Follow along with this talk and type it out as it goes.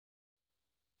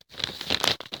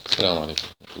السلام عليكم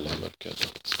ورحمة الله وبركاته.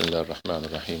 بسم الله الرحمن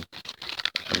الرحيم.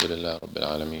 الحمد لله رب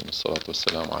العالمين، والصلاة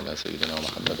والسلام على سيدنا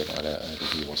محمد وعلى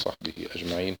آله وصحبه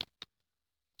أجمعين.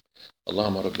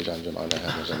 اللهم رب اجعل جمعنا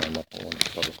هذا جمعا مرحوما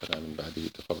وتفرقنا من بعده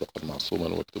تفرقا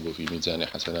معصوما واكتبه في ميزان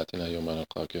حسناتنا يوم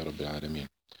نلقاك يا رب العالمين.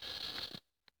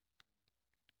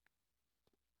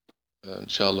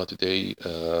 Inshallah today,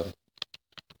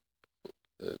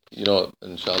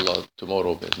 inshallah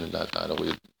tomorrow, bismillah ta'ala,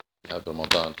 we have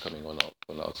Ramadan coming on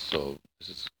us. So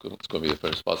it's going to be the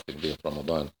first fasting day of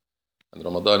Ramadan. And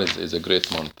Ramadan is a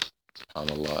great month,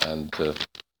 subhanAllah. And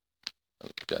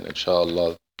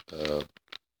inshallah,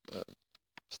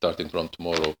 starting from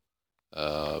tomorrow,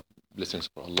 blessings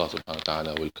for Allah subhanahu wa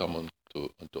ta'ala will come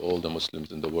onto all the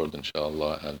Muslims in the world,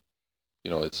 inshallah. And,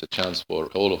 it's a chance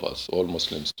for all of us, all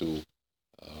Muslims, to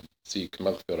seek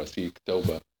maghfirah, seek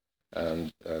tawbah,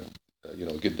 and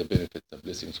get the benefits and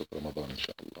blessings of Ramadan,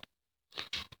 inshallah.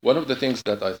 One of the things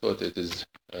that I thought it's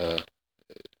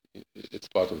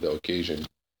part of the occasion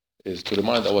is to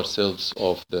remind ourselves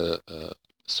of the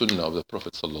Sunnah of the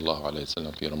Prophet sallallahu alaihi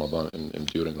wasallam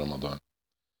during Ramadan.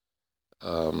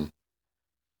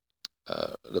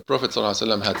 The Prophet sallallahu alaihi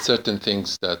wasallam had certain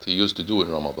things that he used to do in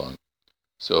Ramadan.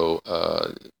 So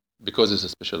because it's a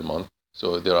special month,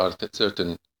 so there are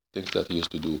certain things that he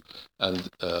used to do. And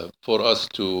for us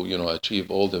to,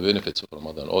 achieve all the benefits of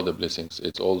Ramadan, all the blessings,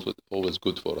 it's always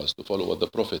good for us to follow what the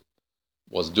Prophet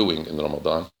was doing in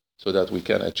Ramadan so that we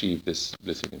can achieve this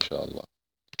blessing, inshallah.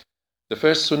 The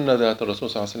first sunnah that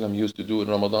Rasulullah used to do in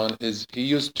Ramadan is he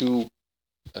used to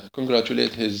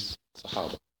congratulate his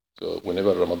Sahaba. So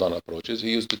whenever Ramadan approaches,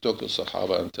 he used to talk to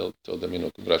Sahaba and tell them,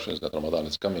 congratulations that Ramadan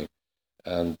is coming.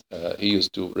 And he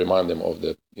used to remind them of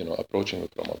the, approaching of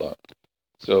Ramadan.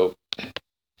 So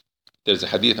there's a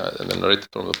hadith narrated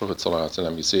from the Prophet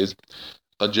ﷺ. He says,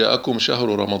 قد جاءكم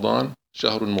شهر رمضان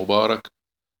شهر مبارك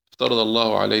افترض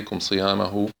الله عليكم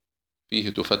صيامه فيه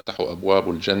تفتح أبواب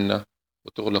الجنة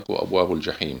وتغلق أبواب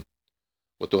الجحيم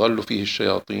وتغل فيه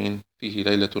الشياطين فيه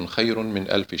ليلة خير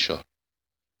من 1000 شهر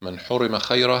من حرم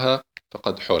خيرها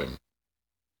فقد حرم.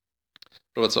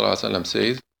 Prophet ﷺ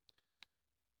says,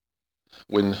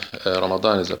 when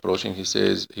Ramadan is approaching, he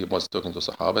was talking to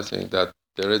Sahaba, saying that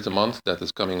there is a month that is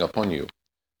coming upon you.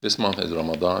 This month is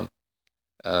Ramadan,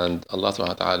 and Allah subhanahu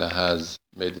wa ta'ala has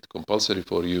made it compulsory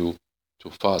for you to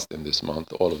fast in this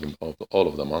month, all of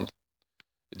the month.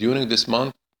 During this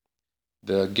month,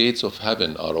 the gates of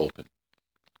heaven are open.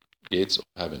 Gates of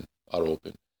heaven are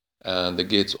open, and the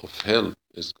gates of hell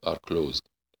are closed.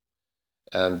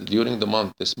 And during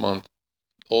this month,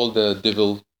 all the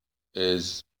devil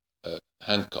is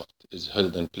handcuffed, is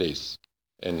held in place,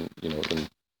 in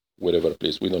whatever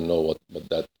place. We don't know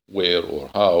where or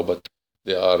how, but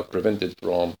they are prevented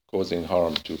from causing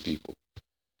harm to people.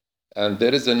 And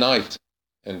there is a night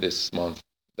in this month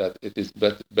that it is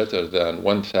better than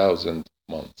 1,000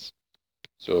 months.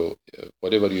 So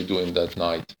whatever you do in that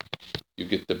night, you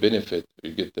get the benefit,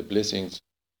 you get the blessings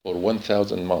for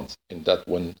 1,000 months in that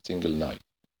one single night.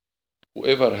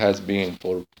 Whoever has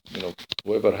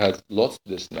lost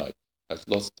this night, has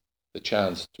lost the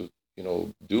chance to,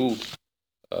 do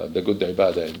the good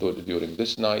ibadah and during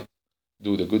this night,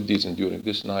 do the good deeds during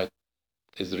this night,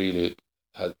 is really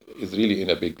in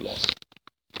a big loss.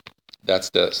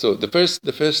 So the first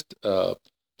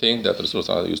thing that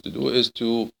Rasulullah used to do is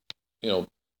to,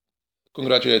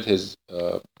 congratulate his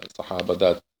Sahaba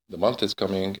that the month is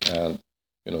coming, and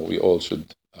we all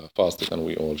should fast it, and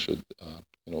we all should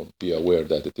be aware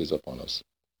that it is upon us.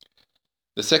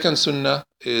 The second sunnah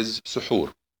is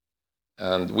suhoor.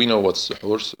 And we know what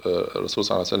suhoor,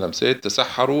 Rasulullah said,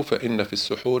 تَسَحَّرُوا فَإِنَّ فِي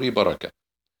السُّحُورِ بَرَكَةً.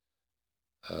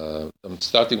 I'm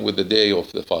starting with the day of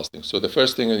the fasting. So the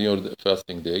first thing in your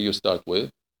fasting day you start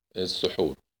with is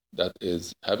suhoor. That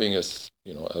is having a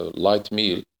light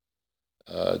meal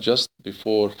just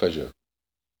before Fajr.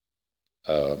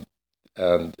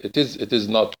 And it is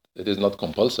not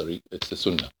compulsory, it's a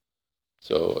sunnah.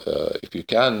 So if you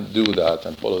can do that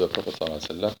and follow the Prophet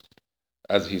ﷺ,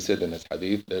 as he said in his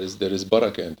hadith, there is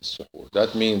barakah in the suhoor.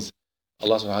 That means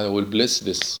Allah subhanahu wa ta'ala will bless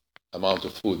this amount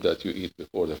of food that you eat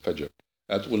before the Fajr.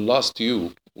 That will last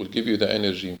you, will give you the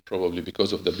energy probably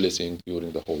because of the blessing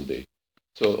during the whole day.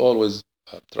 So always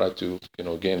try to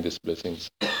gain these blessings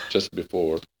just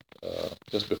before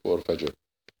Fajr,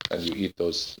 and you eat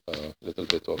those little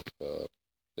bit of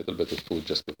food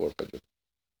just before Fajr.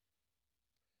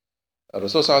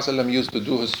 Rasulullah used to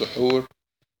do his suhoor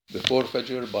before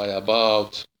Fajr by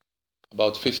about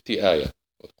 50 ayah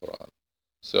of Quran.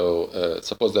 So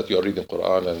suppose that you are reading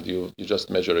Quran and you just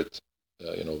measure it,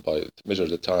 measure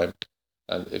the time,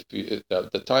 And if you,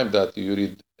 the time that you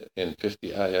read in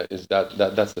 50 ayah is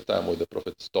that's the time where the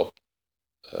Prophet stopped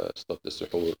the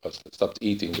suhoor, stopped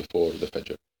eating before the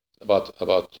Fajr. About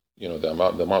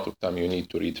the amount of time you need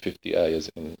to read 50 ayahs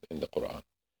in the Quran.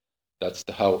 That's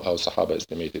how Sahaba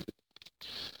estimated it.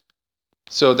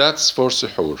 So that's for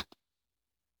suhoor.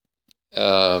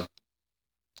 The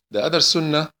other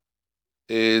sunnah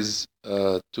is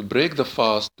to break the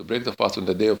fast on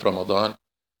the day of Ramadan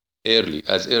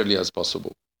as early as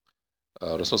possible.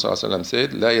 Rasulullah ﷺ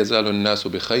said, لا يزال الناس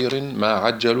بخير ما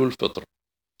عجلوا الفطر.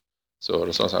 So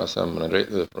Rasulullah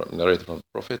ﷺ narrated from the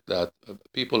Prophet that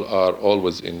people are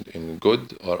always in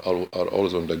good, or are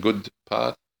always on the good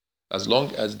path, as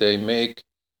long as they make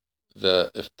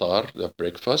the iftar, the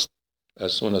breakfast,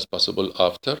 as soon as possible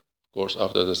after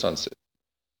the sunset.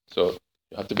 So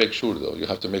you have to make sure, though,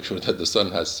 that the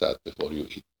sun has set before you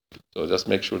eat. So just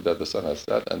make sure that the sun has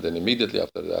set, and then immediately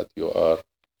after that you are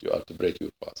to break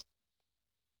your fast.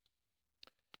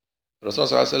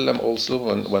 Rasulullah also,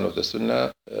 one of the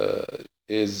sunnah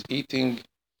is eating,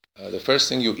 the first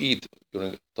thing you eat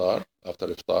during iftar, after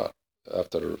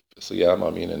siyam,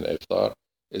 and iftar,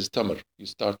 is tamr. You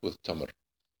start with tamr,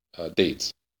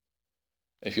 dates.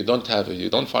 If you don't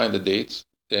find the dates,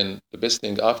 then the best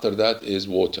thing after that is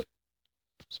water.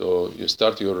 So you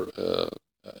start your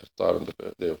iftar on the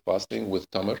day of fasting with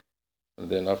tamr, and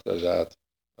then after that,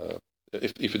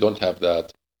 if you don't have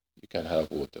that, you can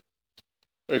have water.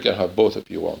 Or you can have both if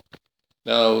you want.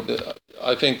 Now,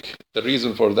 I think the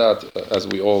reason for that, as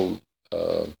we all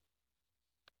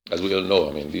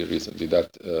know, recently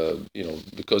that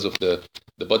because of the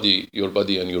body, your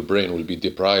body and your brain will be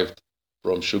deprived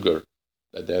from sugar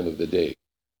at the end of the day.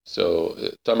 So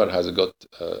tamar has got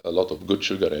a lot of good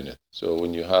sugar in it. So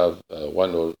when you have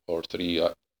one or three,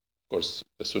 of course,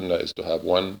 the sunnah is to have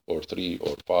 1 or 3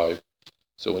 or 5.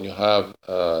 So when you have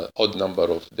odd number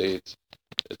of dates,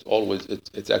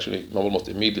 it's actually almost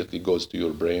immediately goes to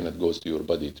your brain, it goes to your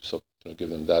body to give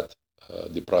them that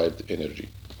deprived energy.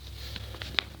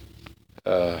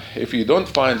 If you don't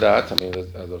find that,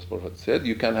 as the Prophet said,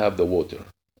 you can have the water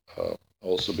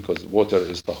also, because water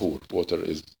is tahur. Water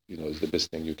is the best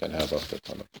thing you can have after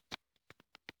tamar.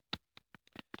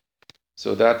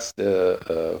 So that's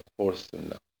the fourth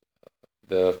sunnah.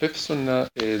 The fifth sunnah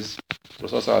is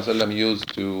Rasulullah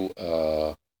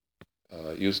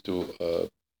used to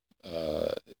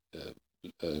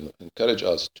encourage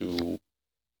us to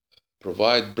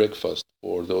provide breakfast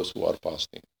for those who are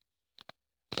fasting.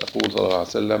 يقول صلى الله عليه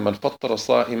وسلم من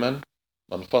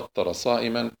فطر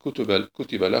صائما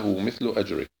كتب له مثل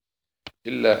أجره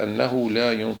إلا أنه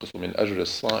لا ينقص من أجر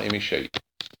الصائم شيء.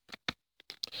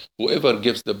 Whoever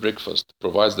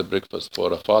provides the breakfast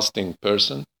for a fasting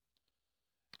person,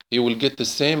 he will get the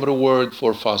same reward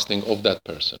for fasting of that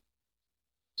person.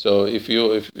 So if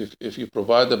you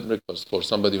provide the breakfast for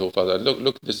somebody who fasted,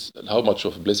 look this, how much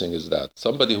of a blessing is that?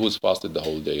 Somebody who's fasted the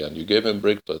whole day and you gave him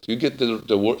breakfast, you get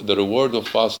the reward of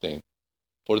fasting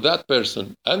for that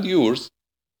person and yours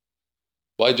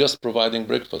by just providing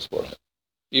breakfast for him,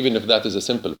 even if that is a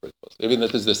simple breakfast, even if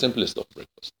it is the simplest of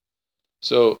breakfast.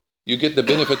 So you get the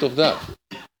benefit of that.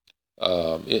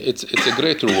 It's a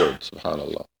great reward,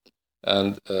 subhanallah,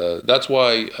 and that's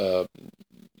why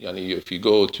if you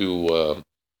go to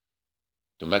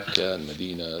Mecca and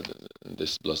Medina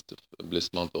this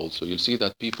blessed month also, you'll see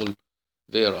that people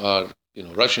there are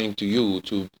rushing to you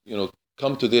to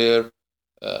come to their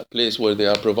place where they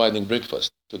are providing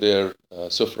breakfast, to their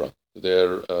sufra, to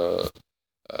their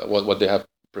what they have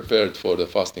prepared for the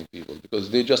fasting people, because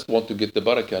they just want to get the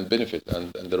barakah and benefit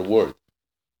and the reward.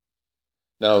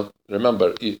 Now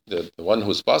remember, the one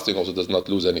who's fasting also does not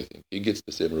lose anything. He gets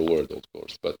the same reward, of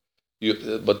course, but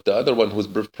the other one who's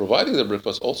providing the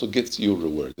breakfast also gets your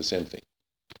reward, the same thing.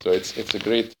 So it's a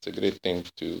great thing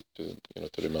to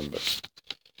remember.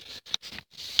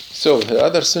 So the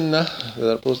other sunnah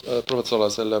that Prophet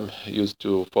ﷺ used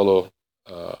to follow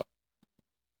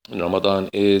in Ramadan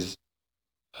is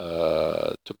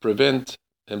to prevent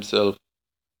himself,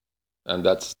 and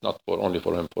that's not only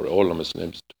for him, for all the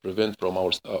Muslims, to prevent from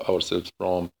ourselves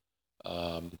from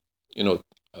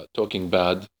talking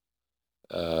bad,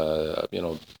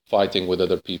 fighting with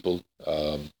other people,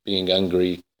 being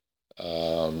angry,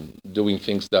 doing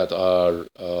things that are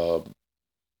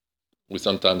we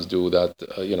sometimes do that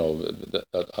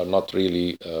that are not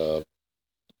really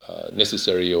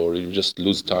necessary, or you just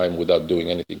lose time without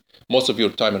doing anything. Most of your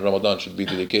time in Ramadan should be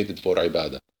dedicated for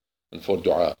ibadah and for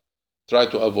dua. Try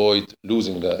to avoid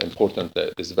losing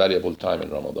this valuable time in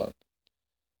Ramadan.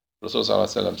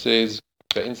 Rasulullah says,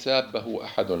 فَإِنْ سَابَّهُ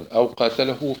أَحَدٌ أَوْ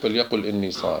قَاتَلَهُ فَلْيَقُلْ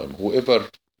إِنِّي صَائِمٌ. Whoever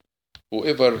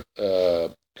whoever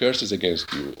curses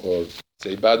against you or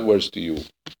say bad words to you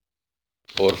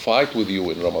or fight with you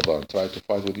in Ramadan, try to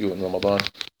fight with you in Ramadan,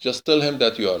 just tell him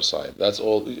that you are signed. That's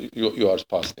all. You are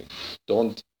fasting.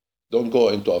 Don't go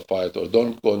into a fight or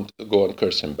don't go and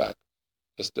curse him back.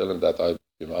 Just tell him that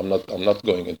I'm not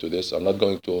going into this. I'm not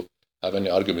going to have any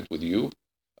argument with you.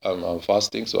 I'm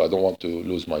fasting, so I don't want to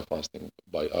lose my fasting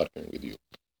by arguing with you,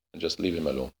 and just leave him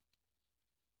alone.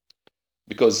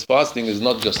 Because fasting is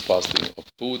not just fasting of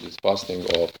food; it's fasting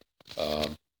of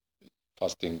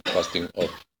fasting of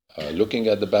looking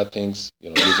at the bad things.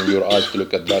 Using your eyes to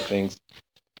look at bad things,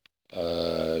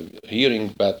 hearing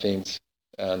bad things,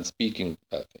 and speaking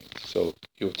bad things. So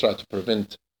you try to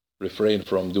refrain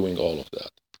from doing all of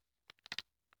that.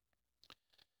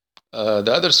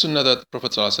 The other sunnah that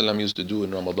Prophet ﷺ used to do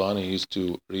in Ramadan, he used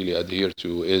to really adhere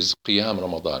to, is Qiyam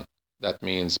Ramadan. That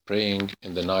means praying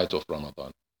in the night of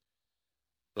Ramadan.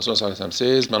 Rasulullah ﷺ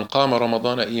says, "Man qama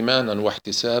Ramadan imanan wa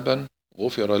ihtisaban,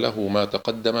 ghufira lahu ma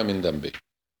taqaddama min dhanbih."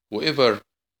 Whoever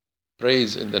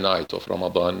prays in the nights of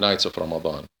Ramadan,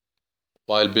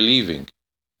 while believing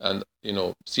and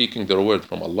seeking the reward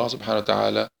from Allah subhanahu wa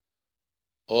ta'ala,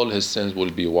 all his sins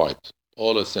will be wiped.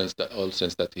 All sins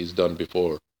that he's done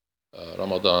before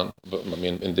Ramadan,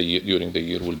 during the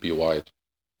year, will be wiped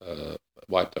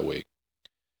away.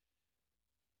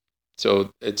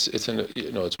 So it's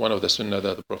one of the sunnah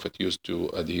that the Prophet used to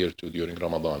adhere to during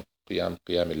Ramadan. Qiyam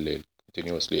al-layl,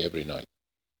 continuously every night.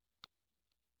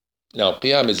 Now,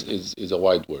 qiyam is a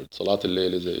wide word. Salat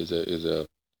al-layl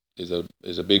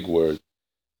is a big word.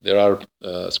 There are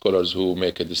scholars who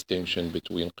make a distinction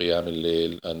between qiyam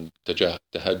al-layl and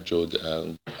tahajjud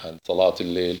and salat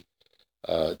al-layl.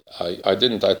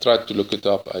 I tried to look it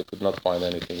up. I could not find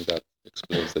anything that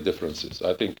explains the differences.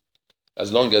 I think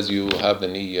as long as you have the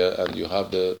niyyah and you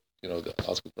have the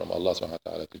asking from Allah subhanahu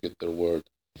wa ta'ala to get the reward,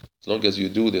 as long as you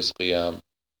do this qiyam,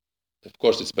 of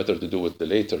course it's better to do it the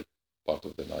later part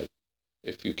of the night.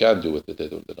 If you can do it the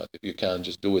dead of the night, if you can,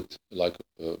 just do it like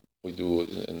we do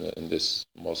in this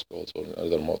mosque also, in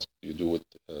other mosques. You do it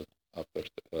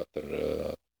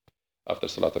after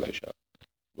Salat al-Isha,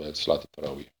 with Salat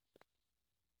al-Tarawih.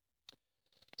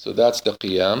 So that's the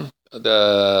qiyam.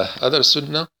 The other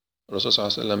sunnah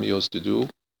Rasulullah used to do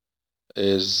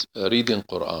is reading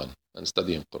Quran and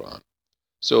studying Quran.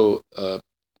 So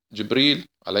Jibreel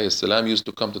alayhi salam used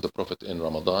to come to the Prophet in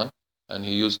Ramadan, and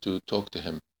he used to talk to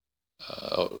him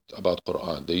about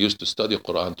Quran. They used to study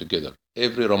Quran together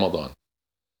every Ramadan.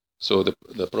 So the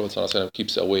Prophet ﷺ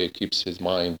keeps his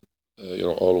mind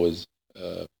always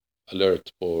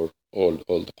alert for all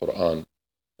the Quran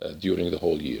during the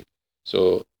whole year.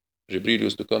 So Jibreel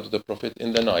used to come to the Prophet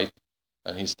in the night,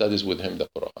 and he studies with him the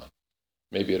Quran.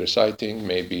 Maybe reciting,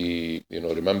 maybe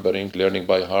remembering, learning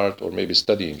by heart, or maybe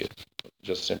studying it,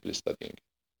 just simply studying it.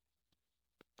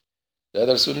 The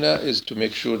other sunnah is to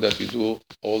make sure that you do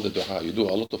all the du'a. You do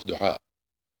a lot of du'a,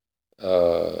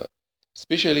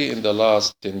 especially in the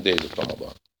last 10 days of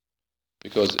Ramadan.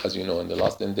 Because, as you know, in the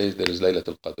last 10 days, there is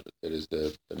Laylatul Qadr. There is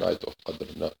the night of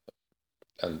Qadr.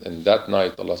 And in that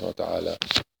night, Allah subhanahu wa ta'ala,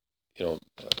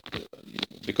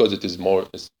 because it is more,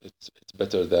 it's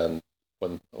better than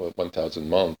 1,000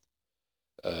 months.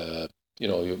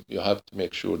 You have to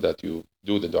make sure that you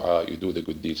do the dua, you do the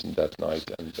good deeds in that night,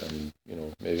 and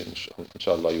maybe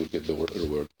inshallah you'll get the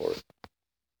reward for it.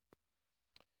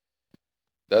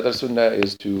 The other sunnah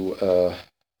is to,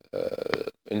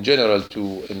 in general,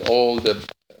 in all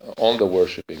the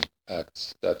worshipping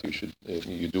acts that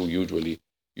you do usually,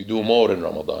 you do more in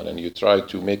Ramadan, and you try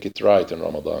to make it right in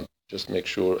Ramadan. Just make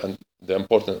sure, and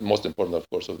most important, of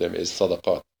course, of them is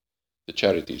sadaqat, the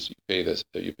charities. You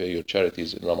pay your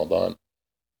charities in Ramadan.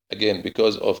 Again,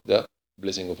 because of the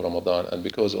blessing of Ramadan and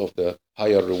because of the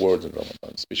higher rewards in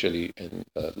Ramadan, especially in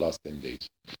the last 10 days.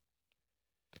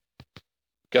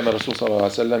 كان الرسول صلى الله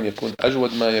عليه وسلم يكون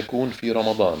أجود ما يكون في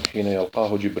رمضان حين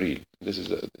يلقاه جبريل. This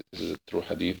is a true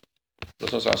hadith.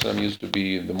 Rasul صلى الله عليه وسلم used to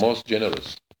be the most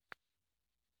generous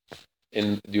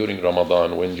during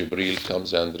Ramadan when Jibreel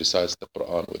comes and recites the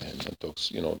Quran with him and talks.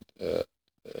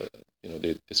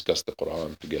 They discuss the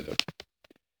Quran together.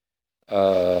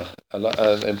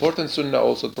 An important sunnah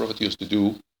also the Prophet used to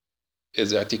do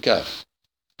is i'tikaf.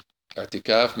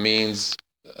 I'tikaf means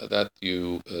that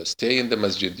you stay in the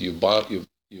masjid,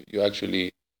 you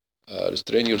actually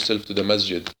restrain yourself to the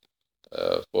masjid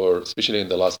especially in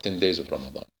the last 10 days of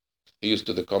Ramadan. He used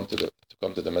to come to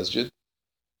the masjid,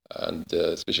 and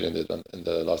especially in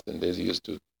the last 10 days, he used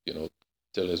to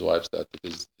tell his wives that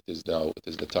it is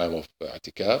the time of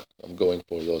i'tikaf. I'm going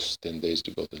for those 10 days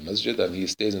to go to the masjid, and he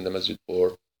stays in the masjid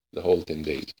for the whole 10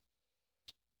 days.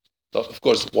 Of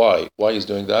course, why he's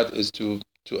doing that is to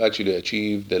actually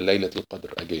achieve the Laylatul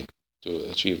Qadr again, to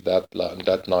achieve that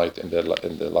night in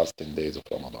the last 10 days of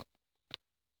Ramadan.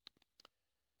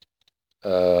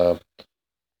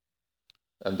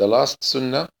 And the last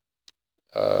sunnah,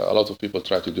 a lot of people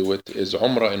try to do it, is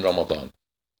Umrah in Ramadan.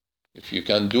 If you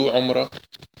can do Umrah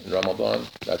in Ramadan,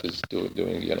 that is doing,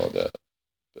 the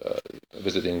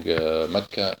visiting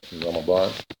Mecca in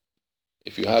Ramadan.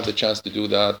 If you have the chance to do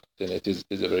that, then it is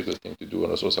a very good thing to do.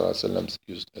 And Rasulullah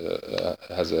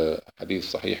has a hadith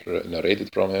sahih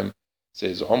narrated from him,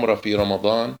 says, Umrah fi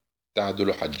Ramadan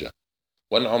ta'adulu hajjah.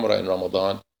 One Umrah in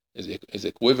Ramadan is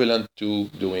equivalent to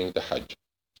doing the Hajj.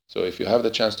 So if you have the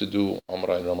chance to do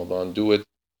Umrah in Ramadan, do it,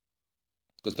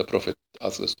 because the Prophet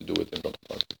asked us to do it in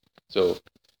Ramadan. So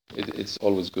it's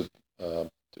always good to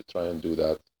try and do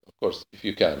that. Of course, if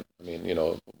you can. I mean,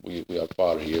 we are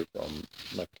far here from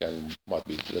Mecca, and might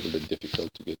be a little bit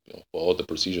difficult to get for all the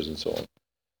procedures and so on.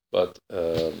 But,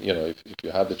 if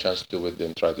you have the chance to do it,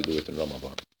 then try to do it in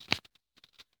Ramadan.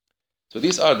 So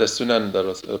these are the sunan that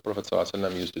the Prophet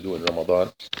ﷺ used to do in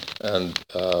Ramadan. And,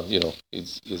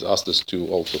 he's asked us to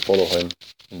also follow him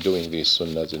in doing these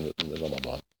sunnahs in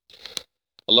Ramadan.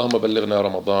 اللهم بلغنا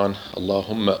رمضان.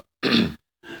 اللهم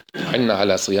عنا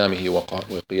على صيامه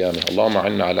وقيامه. اللهم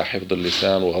عنا على حفظ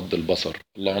اللسان وغض البصر.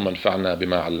 اللهم انفعنا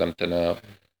بما علمتنا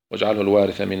واجعله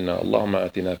الوارث منا. اللهم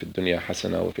آتنا في الدنيا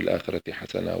حسنة وفي الآخرة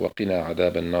حسنة وقنا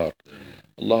عذاب النار.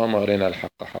 اللهم أرنا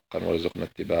الحق حقا وارزقنا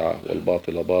اتباعه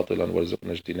والباطل باطلا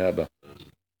وارزقنا اجتنابه.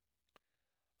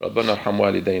 ربنا ارحم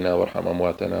والدينا وارحم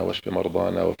أمواتنا واشف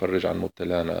مرضانا وفرج عن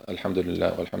مبتلانا. الحمد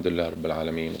لله والحمد لله رب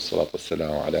العالمين، والصلاة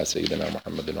والسلام على سيدنا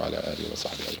محمد وعلى آله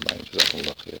وصحبه أجمعين. جزاكم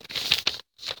الله خير.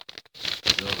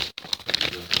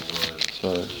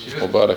 وبارك